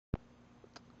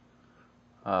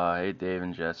Hey Dave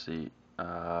and Jesse.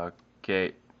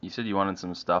 Okay, you said you wanted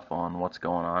some stuff on what's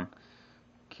going on.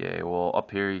 Okay, well up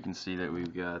here you can see that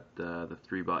we've got the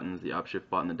three buttons, the upshift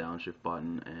button, the downshift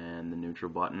button, and the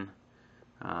neutral button.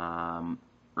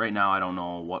 Right now I don't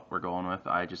know what we're going with.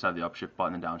 I just have the upshift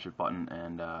button, the downshift button,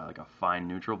 and like a fine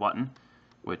neutral button,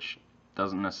 which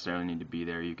doesn't necessarily need to be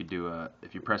there. You could do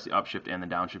if you press the upshift and the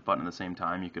downshift button at the same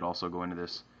time, you could also go into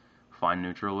this fine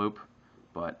neutral loop.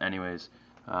 But anyways,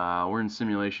 we're in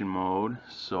simulation mode,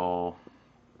 so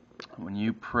when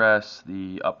you press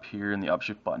the up here and the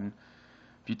upshift button,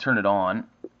 if you turn it on,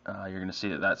 you're going to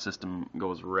see that system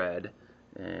goes red,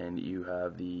 and you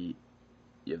have the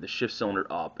shift cylinder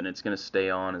up, and it's going to stay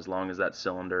on as long as that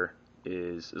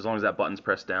button's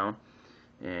pressed down.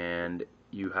 And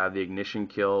you have the ignition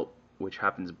kill, which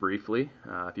happens briefly.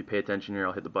 If you pay attention here,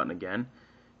 I'll hit the button again.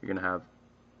 You're going to have,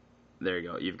 there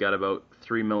you go, you've got about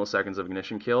 3 milliseconds of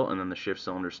ignition kill, and then the shift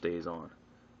cylinder stays on.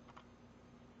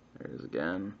 There it is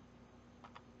again.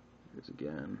 There's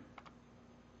again.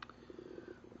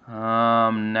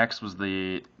 Next was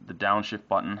the downshift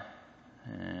button,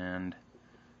 and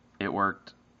it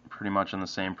worked pretty much on the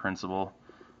same principle.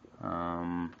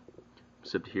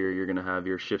 Except here you're going to have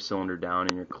your shift cylinder down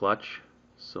in your clutch.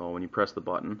 So when you press the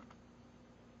button,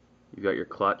 you've got your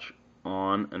clutch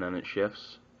on, and then it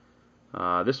shifts.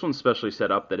 This one's specially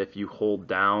set up that if you hold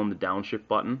down the downshift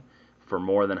button for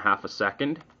more than half a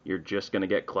second, you're just going to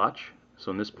get clutch.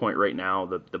 So in this point right now,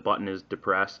 the button is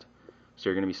depressed, so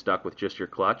you're going to be stuck with just your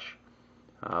clutch.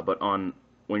 But when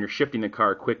you're shifting the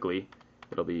car quickly,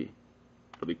 it'll be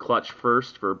clutch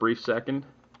first for a brief second,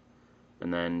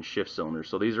 and then shift cylinder.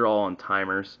 So these are all on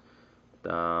timers.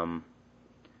 The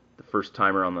first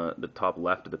timer on the top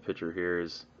left of the picture here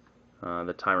is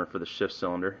the timer for the shift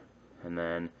cylinder, and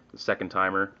then the second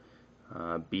timer,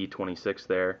 B26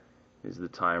 there, is the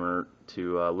timer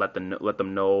to let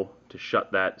them know to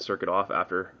shut that circuit off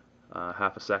after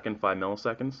half a second, 5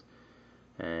 milliseconds,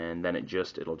 and then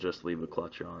it'll just leave the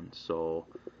clutch on. So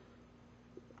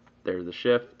there's the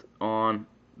shift on,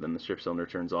 then the shift cylinder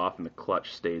turns off, and the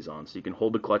clutch stays on. So you can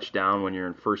hold the clutch down when you're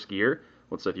in first gear.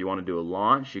 Let's say if you want to do a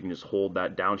launch, you can just hold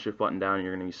that downshift button down, and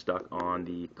you're going to be stuck on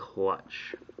the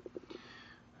clutch.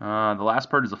 The last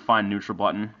part is a fine neutral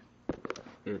button.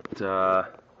 It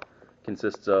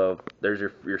consists of, there's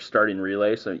your starting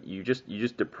relay. So you just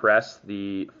depress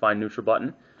the fine neutral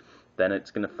button, then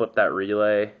it's going to flip that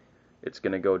relay. It's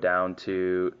going to go down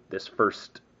to this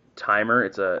first timer.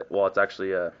 It's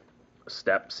actually a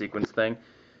step sequence thing.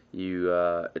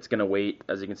 It's going to wait,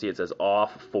 as you can see, it says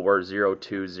off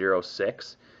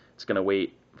 40206. It's going to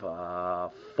wait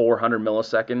 400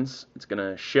 milliseconds. It's going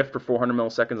to shift for 400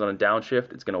 milliseconds on a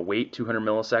downshift. It's going to wait 200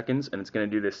 milliseconds, and it's going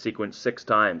to do this sequence 6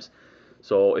 times.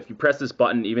 So if you press this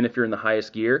button, even if you're in the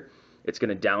highest gear, it's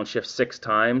going to downshift 6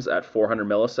 times at 400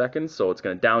 milliseconds. So it's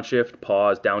going to downshift,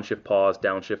 pause, downshift, pause,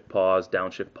 downshift, pause,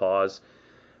 downshift, pause.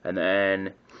 And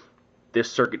then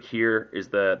this circuit here is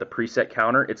the preset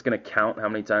counter. It's going to count how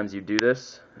many times you do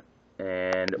this.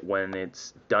 And when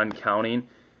it's done counting,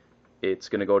 it's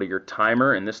going to go to your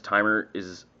timer. And this timer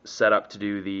is set up to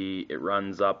do it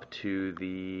runs up to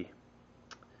the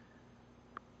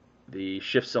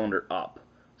shift cylinder up.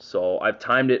 So I've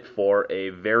timed it for a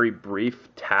very brief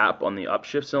tap on the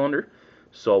upshift cylinder.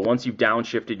 So once you've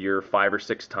downshifted your 5 or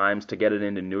 6 times to get it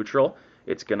into neutral,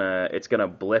 it's gonna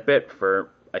blip it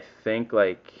for, I think,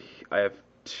 like, I have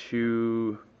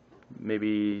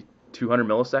maybe 200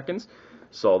 milliseconds.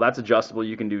 So that's adjustable.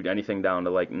 You can do anything down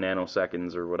to like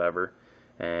nanoseconds or whatever.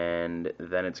 And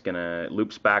then it's gonna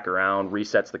loops back around,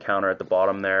 resets the counter at the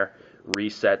bottom there,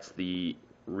 resets the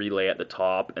relay at the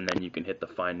top, and then you can hit the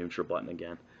fine neutral button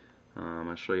again.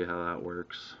 I'll show you how that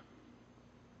works.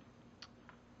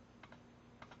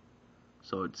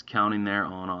 So it's counting there,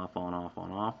 on, off, on, off, on,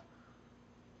 off,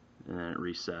 and then it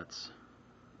resets.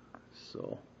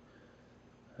 So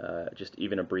just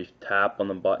even a brief tap on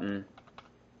the button,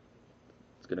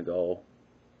 it's going to go,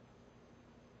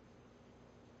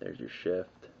 there's your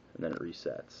shift, and then it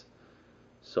resets.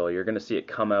 So you're going to see it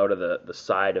come out of the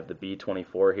side of the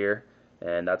B24 here,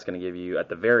 and that's going to give you, at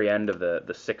the very end of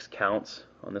the 6 counts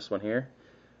on this one here,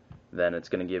 then it's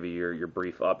going to give you your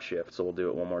brief upshift. So we'll do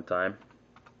it one more time.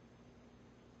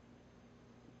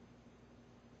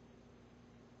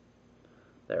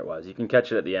 There it was. You can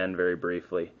catch it at the end very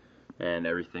briefly, and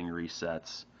everything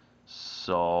resets.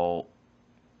 So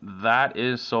that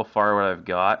is so far what I've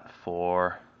got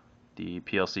for the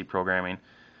PLC programming.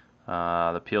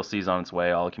 The PLC is on its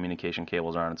way. All the communication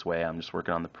cables are on its way. I'm just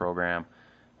working on the program.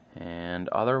 And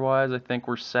otherwise, I think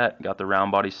we're set. Got the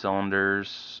round body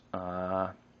cylinders,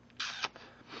 have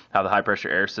the high pressure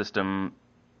air system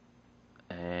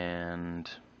and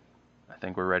I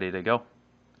think we're ready to go.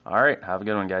 Alright, have a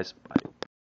good one, guys. Bye.